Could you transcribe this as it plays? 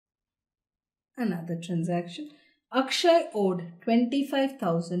Another transaction. Akshay owed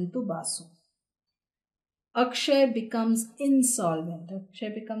 25,000 to Basu. Akshay becomes insolvent. Akshay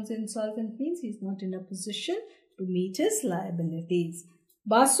becomes insolvent means he's not in a position to meet his liabilities.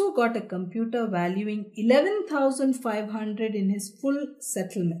 Basu got a computer valuing 11,500 in his full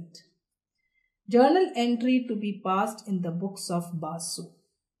settlement. Journal entry to be passed in the books of Basu.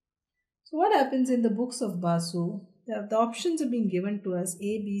 So what happens in the books of Basu? The options have been given to us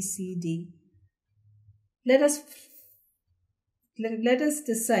A, B, C, D. Let us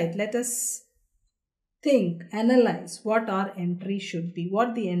decide. Let us think, analyze what our entry should be,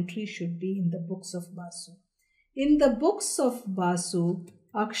 what the entry should be in the books of Basu. In the books of Basu,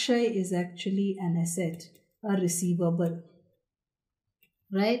 Akshay is actually an asset, a receivable,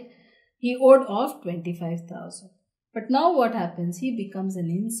 right? He owed off 25,000. But now what happens? He becomes an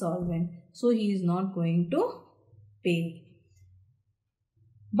insolvent, so he is not going to pay.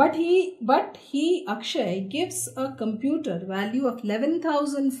 But Akshay gives a computer value of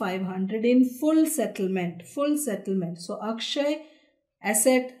 11,500 in full settlement. So Akshay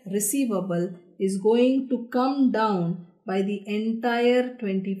asset receivable is going to come down by the entire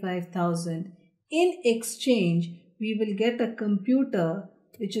 25,000. In exchange, we will get a computer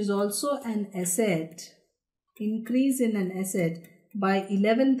which is also an asset, increase in an asset by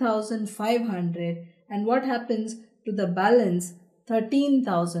 11,500. And what happens to the balance?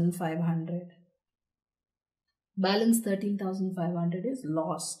 13,500. Balance 13,500 is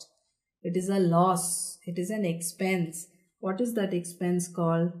lost. It is a loss. It is an expense. What is that expense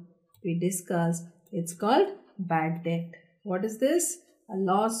called? We discussed. It's called bad debt. What is this? A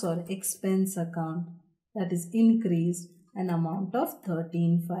loss or expense account that is increased an amount of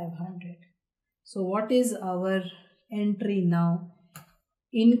 13,500. So what is our entry now?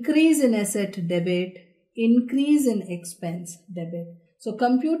 Increase in asset debit, increase in expense debit. So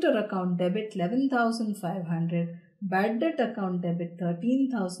computer account debit 11,500, bad debt account debit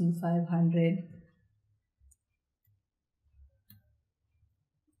 13,500.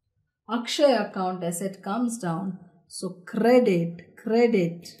 Akshay account asset comes down, so credit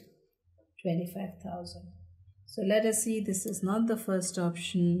 25,000. So let us see, this is not the first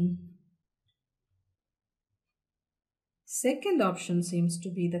option. Second option seems to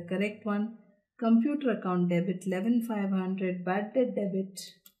be the correct one. Computer account debit 11,500, bad debt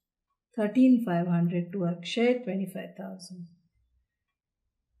debit 13,500 to Akshay 25,000.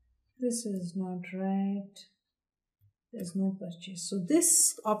 This is not right. There's no purchase. So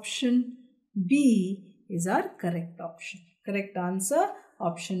this option B is our correct option. Correct answer,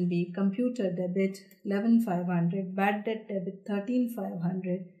 option B. Computer debit 11,500, bad debt debit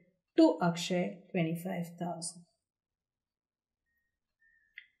 13,500 to Akshay 25,000.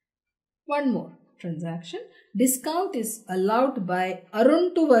 One more transaction. Discount is allowed by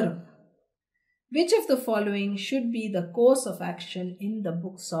Arun to Varun. Which of the following should be the course of action in the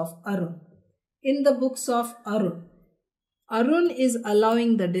books of Arun? In the books of Arun, Arun is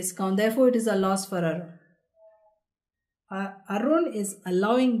allowing the discount, therefore it is a loss for Arun. Arun is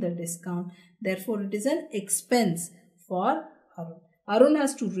allowing the discount, therefore it is an expense for Arun. Arun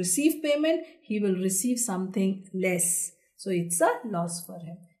has to receive payment, he will receive something less. So it's a loss for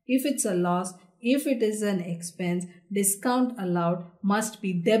him. If it's a loss, if it is an expense, discount allowed must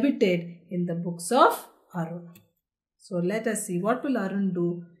be debited in the books of Arun. So let us see, what will Arun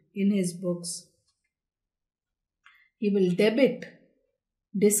do in his books? He will debit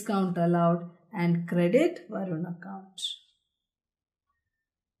discount allowed and credit Varun account.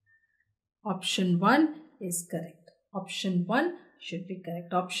 Option 1 is correct. Option 1 should be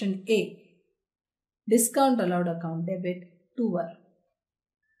correct. Option A, discount allowed account debit to Varun.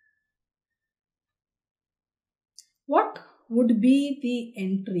 What would be the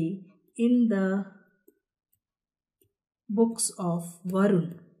entry in the books of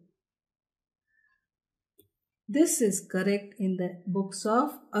Varun? This is correct in the books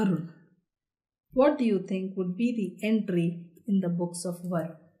of Arun. What do you think would be the entry in the books of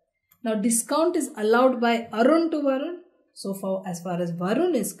Varun? Now discount is allowed by Arun to Varun. So as far as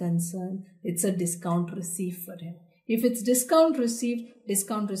Varun is concerned, it's a discount received for him. If it's discount received is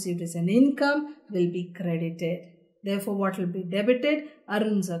an income, will be credited. Therefore, what will be debited?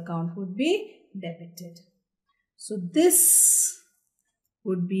 Arun's account would be debited. So this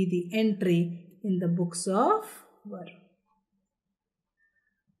would be the entry in the books of Varun.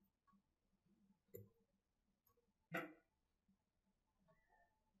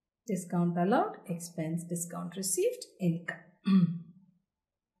 Discount allowed, expense, discount received, income.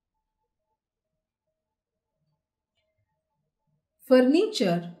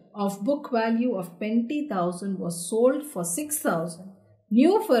 Furniture of book value of 20,000 was sold for 6,000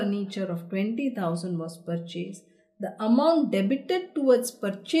 New furniture of 20,000 was purchased. The amount debited towards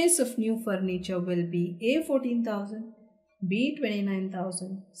purchase of new furniture will be A 14,000, B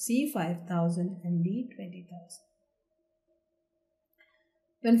 29,000, C 5,000 and D 20,000.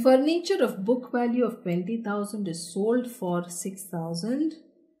 When furniture of book value of 20,000 is sold for 6,000,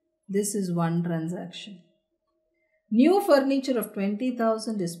 this is one transaction. New furniture of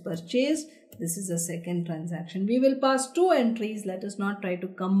 20,000 is purchased. This is a second transaction. We will pass two entries. Let us not try to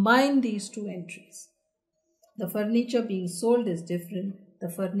combine these two entries. The furniture being sold is different. The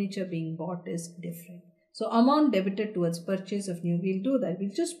furniture being bought is different. So amount debited towards purchase of new, we'll do that.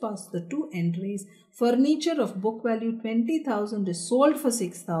 We'll just pass the two entries. Furniture of book value 20,000 is sold for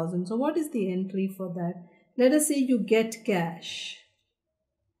 6,000. So what is the entry for that? Let us say you get cash.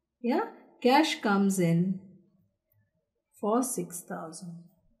 Yeah, cash comes in for 6,000.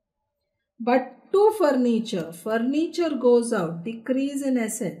 But to furniture goes out, decrease in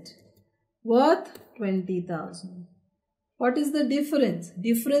asset, worth 20,000. What is the difference?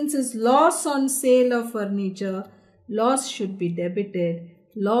 Difference is loss on sale of furniture. Loss should be debited.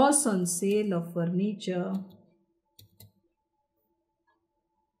 Loss on sale of furniture,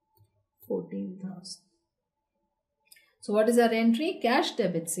 14,000. So what is our entry? Cash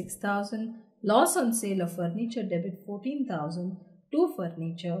debit 6,000. Loss on sale of furniture debit 14,000. To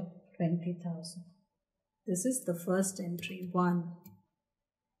furniture 20,000. This is the first entry. 1.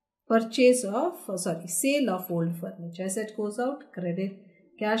 Sale of old furniture. Asset goes out, credit.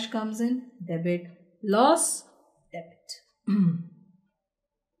 Cash comes in, debit. Loss, debit.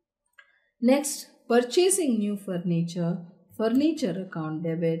 Next, purchasing new furniture. Furniture account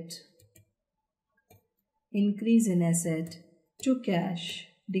debit. Increase in asset. To cash,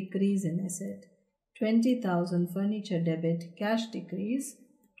 decrease in asset. 20,000 furniture debit. Cash decrease,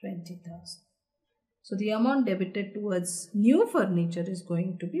 20,000. So the amount debited towards new furniture is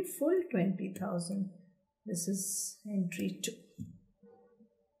going to be full 20,000. This is entry 2.